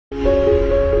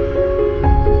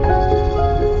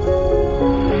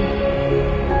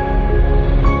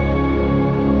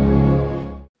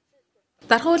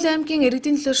Дархан аймгийн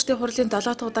иргэдийн төлөөлөлтийн хурлын 7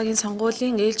 дахь удаагийн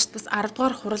сонгуулийн ээлжид бас 10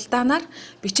 дугаар хуралдаанаар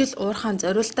бичил уурхаан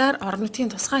зориулдаар орон нутгийн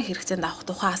тусгай хэрэгцээнд авах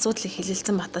тухай асуудлыг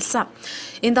хэлэлцэн баталсан.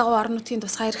 Энэ дагуу орон нутгийн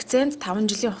тусгай хэрэгцээнд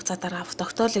 5 жилийн хугацаатаар авах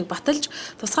тогтоолыг баталж,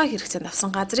 тусгай хэрэгцээнд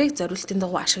авсан газрыг зориултын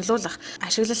дагуу ашиглуулах,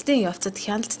 ашиглалтын явцад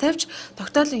хяналт тавьж,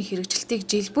 тогтоолын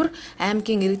хэрэгжилтийг жил бүр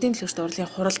аймгийн иргэдийн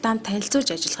төлөөлөлтийн хурлын хуралдаанд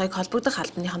танилцуулж ажиллахыг холбогдох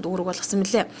албаныханд үүрэг болгосон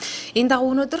мөлий. Энэ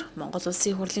дагуу өнөөдөр Монгол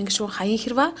Улсын хурлын гишүүн Хаян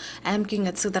Хэрвээ, аймгийн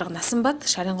эцэг дарга Насанбат,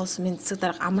 Шарын гол сумын эцэг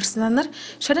дарга Амарснаа нар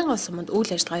Шарын гол суманд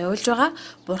үйл ажиллагаа явуулж байгаа.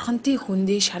 Бурхантын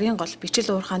хүндий Шарын гол бичил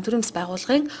уурхаан төрөмс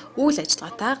байгууллагын үйл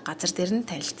ажиллагаатай газар дээр нь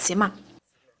танилцсан юм а.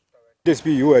 Эндээс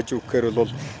би юу ажиг гэхээр бол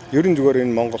ерөн зүгээр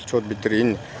энэ монголчууд бид нар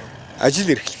энэ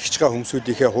ажил эрхлэх гэж байгаа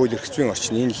хүмүүсийнхээ хууль эрх зүйн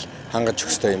орчныг л хангаж өгөх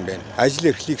ёстой юм байна. Ажил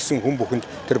эрхлэх гэсэн хүн бүхэнд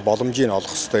тэр боломжийг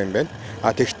олгох ёстой юм байна.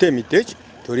 Тэгвэл мэдээж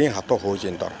төрийн хатуу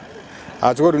хуулийн дор.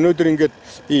 Зүгээр өнөөдөр ингээд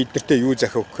би эднэртээ юу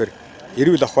захив гэхээр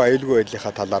эрүүл ахуй аюулгүй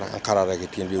байдлынхаа талаар анхаараарай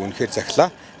гэдгийг би үнэхээр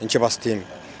захилаа. Энд чи бас тийм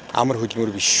амар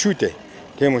хөдөлмөр биш шүү дээ.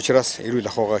 Тийм учраас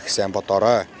эрүүл ахуйгаа их сайн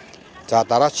бодоорой. За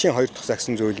дараачийн 2 дахь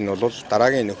загсан зүйл нь бол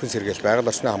дараагийн нөхөн сэргээлт байгаль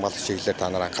орчны хамгаалах чиглэлээр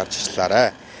та нар анхаарч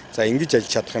ажиллаарай. За ингэж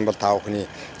ажиллаж чадах юм бол та бүхний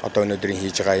одоо өнөөдрийн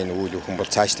хийж байгаа энэ үйл хүн бол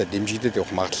цаашдаа дэмжигдээд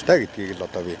явах магадлалтай гэдгийг л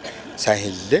одоо би сайн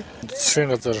хэллээ.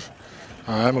 Засгийн газар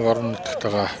аймаг орон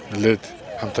нутгатайгаа нэлээд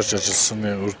хамтарч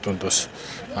ажилласны үр дүнд бас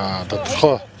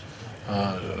тодорхой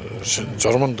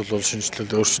журманд бол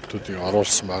шинжилэлд өөрчлөлтүүдийг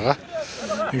оруулсан байгаа.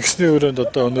 Ингэсний хүрээнд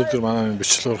одоо өнөөдөр манай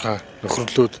бичлэг уурхаан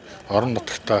нөхөрлөлүүд орон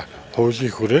нутгатаа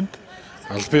хуулийн хүрээнд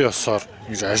албан ёсоор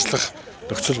ингэж ажиллах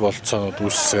нөхцөл бололцоонууд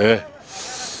үүссэн.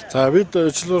 За бид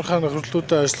бичлэг уурхаан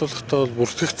нөхөрлөлүүдэд ажиллахдаа бол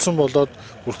бүртгэгдсэн болоод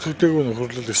бүртгэгдээгүй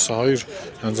нөхөрлөл гэсэн хоёр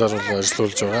янзаар бол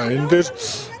ажиллаулж байгаа. Энэ дээр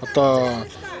одоо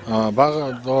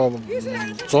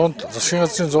засгийн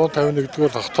газрын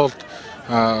 151-р тогтоолд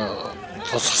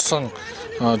тусгасан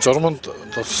журманд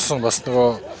тусгасан бас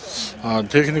нөгөө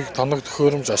техник тоног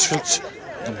төхөөрөмж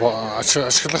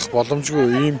ашиглах боломжгүй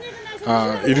ийм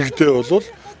иргэдээ бол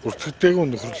бүртгэгдээгүй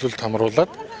нөхөрлөлд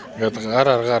хамруулад ингээд гар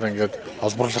аргаар ингээд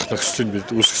олборлох нөхцөлийг бид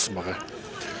үүсгэсэн байгаа.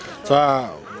 За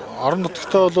орон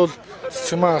нутгатаа бол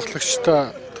цэцгмаа ахлагчтай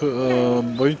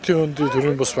буянтын хөндий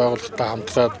төрийн бус байгууллагатай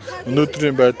хамтраад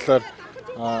өнөөдрийн байдлаар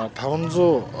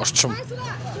 500 орчим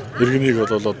иргэнийг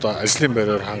бол одоо ажлын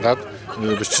байраар хангаад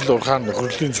бичлэг уурхаан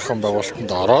нөхөрлөлийн зохион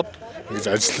байгуулалтанд ороод ингэж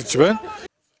ажиллаж байна.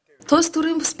 Тус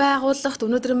төрийн бус байгууллагт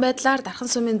өнөөдрийн байдлаар Дархан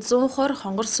сумын 120,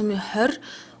 Хонгор сумын 20,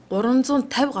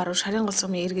 350 гаруй Шарын гол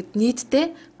сумын иргэд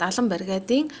нийтдээ 70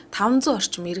 бригадын 500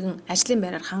 орчим иргэн ажлын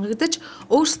байраар хангагдаж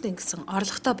өөрсдийн гэсэн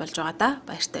орлоготой болж байгаадаа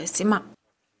баяртай байсан юм а.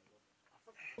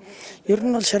 Ер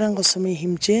нь бол Шарын гол сумын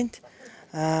хэмжээнд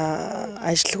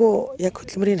ажилгүй яг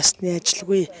хөдөлмөрийн насны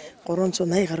ажилгүй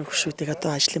 380 гаруй гишүүдийг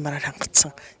одоо ажлын байраар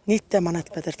хангацсан. Нийтдээ манайд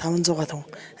байдлаар 500-аад хүн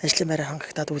ажлын байраар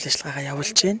хангагдаад үйл ажиллагаагаа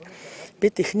явуулж байна.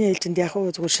 Бид эхний ээлжинд яг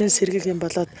зүгээр шин сэргийлэх юм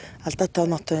болоод алдаатай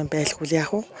оноотой юм байхгүй л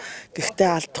яг. Гэхдээ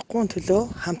алдахгүй төлөө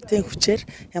хамтын хүчээр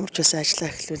ямар ч байсан ажиллаа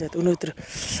эхлүүлээд өнөөдөр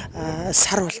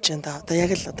сар болж байна да. Одоо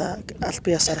яг л одоо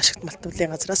албан ёсоор ашигт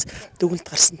малтуулын газраас дүгнэлт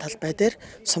гарсан талбай дээр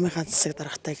сумынхаа засаг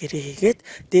даргатай гэрээ хийгээд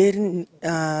дээр нь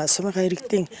сумынхаа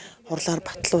иргэдийн хурлаар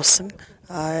батлуулсан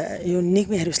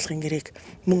нийгмийн хариуцлагын гэрээг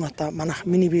мөн одоо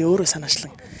миний би өөрөө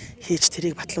санаачлан хийж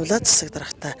тэрийг батлуулаад засаг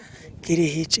даргатай гэрээ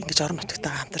хийж ингэж орон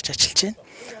нутгатайгаа хамтарч ажиллаж байна.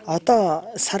 Одоо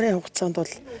сарын хугацаанд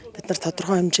бол бид нар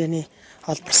тодорхой хэмжээний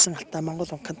олборсон алтаа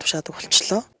Монгол банкнд тушаадаг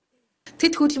болчихлоо.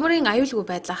 Тэд хөдөлмөрийн аюулгүй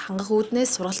байдлаа хангах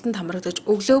үүднээс сургалтанд хамрагдаж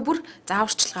өглөө бүр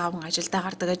зааварчилгаа аван ажилдаа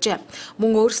гардаг ажээ.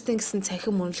 Мөн өөрсдийн гэсэн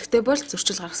цахим үнэлэхтэй бол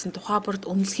зөрчил гаргасан тухай бүрд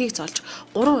үнэлэхийг золж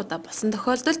 3 удаа босон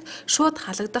тохиолдолд шууд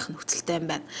халагдах нөхцөлтэй юм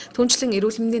байна. Түүнчлэн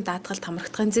эрүүл мэндийн даатгалд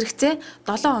хамрагдахын зэрэгцээ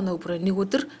 7 хоног бүр нэг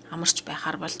өдөр амарч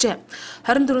байхаар болжээ.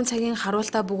 24 цагийн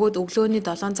харуултаа бөгөөд өглөөний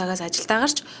 7 цагаас ажилдаа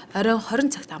гарч оройн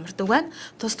 20 цагт амардаг байна.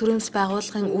 Тус төрөмс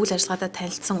байгууллагын үйл ажиллагаатай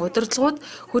танилцсан удирдлагууд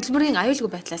хөдөлмөрийн аюулгүй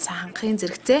байдлаас хангахын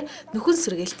зэрэгцээ нөхөн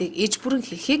сэргээлтийг иж бүрэн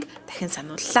хийхийг дахин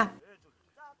санууллаа.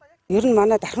 Ер нь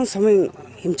манай Дархан сумын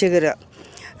хэмжээгээр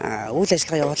үйл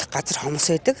ажиллагаа явуулах газар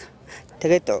хомос байдаг.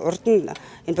 Тэгээд урд нь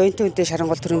энэ буянтын үедээ Шарын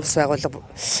гол төрийн бус байгууллага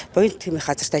буянт хэмээх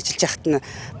газарт ажиллаж байхад нь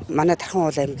манай Дархан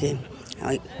аймгийн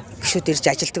гишүүд ирж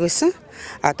ажилладаг байсан.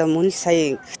 Одоо мөн л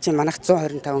сая чинь манайх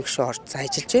 125 гишүү орж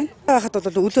ажиллаж байна. Байхад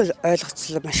бол үл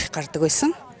ойлгоцол маш их гардаг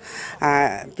байсан.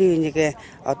 Би энийг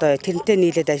одоо тэрнтэй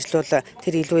нийлээд ажиллавал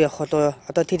тэр илүү явах болов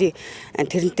одоо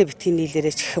тэрнтэй битгий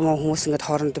нийлээрээ ч гэх юм уу хүмүүс ингээд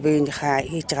хоорондоо биеийнхээ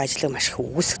хийж байгаа ажлыг маш их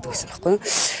үүсгдэг байсан байхгүй юу.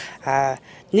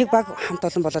 Нэг баг хамт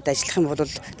олон болоод ажиллах юм бол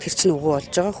тэр чинь өвөө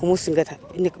болж байгаа. Хүмүүс ингээд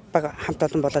нэг баг хамт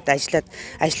олон болоод ажиллаад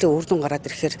ажлын үр дүн гараад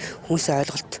ирэхээр хүмүүсийн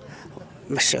ойлголт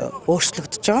маш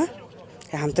өөрчлөгдөж байгаа.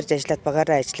 хамтарч ажиллаад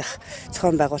багаараа ажиллах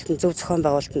зохион байгуулалтанд зөв зохион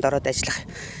байгуулалтанд ороод ажиллах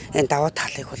энэ давуу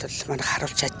талыг бол манай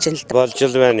харуулж чадж байна л да. Болж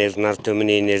л байна нар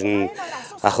төмний нэр нь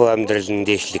ахуй амьдралын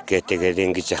дээшлэг гэдэг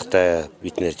ингэж явахдаа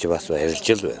бид нэр чи бас баярлж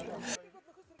л байна.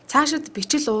 Цаашид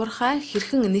бичил уурхай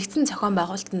хэрхэн нэгдсэн зохион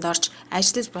байгуулалтанд орж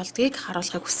ажиллаж болдгийг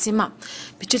харуулахыг хүссэн юм а.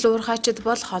 Бичил уурхайчид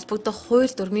бол холбогдох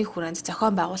хууль дүрмийн хүрээнд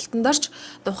зохион байгуулалтанд орж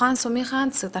тухайн сумынхаа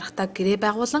засаг даргатаа гэрээ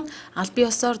байгуулан аль бие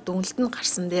ёсоор дүнэлтэнд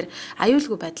гарсан дээр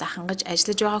аюулгүй байдлаа хангаж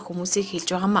ажиллаж байгаа хүмүүсийг хэлж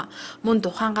байгаа юм а. Мөн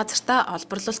тухайн газартаа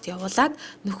олборлолт явуулаад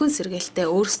нөхөн сэргээлтээ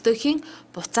өөрсдөөхийн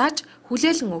буцааж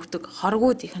хүлээлгэн өгдөг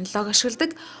хорвоо технологи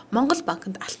ашигладаг Монгол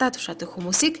банкнд алтаа тушаадаг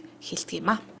хүмүүсийг хэлдэг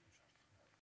юм а.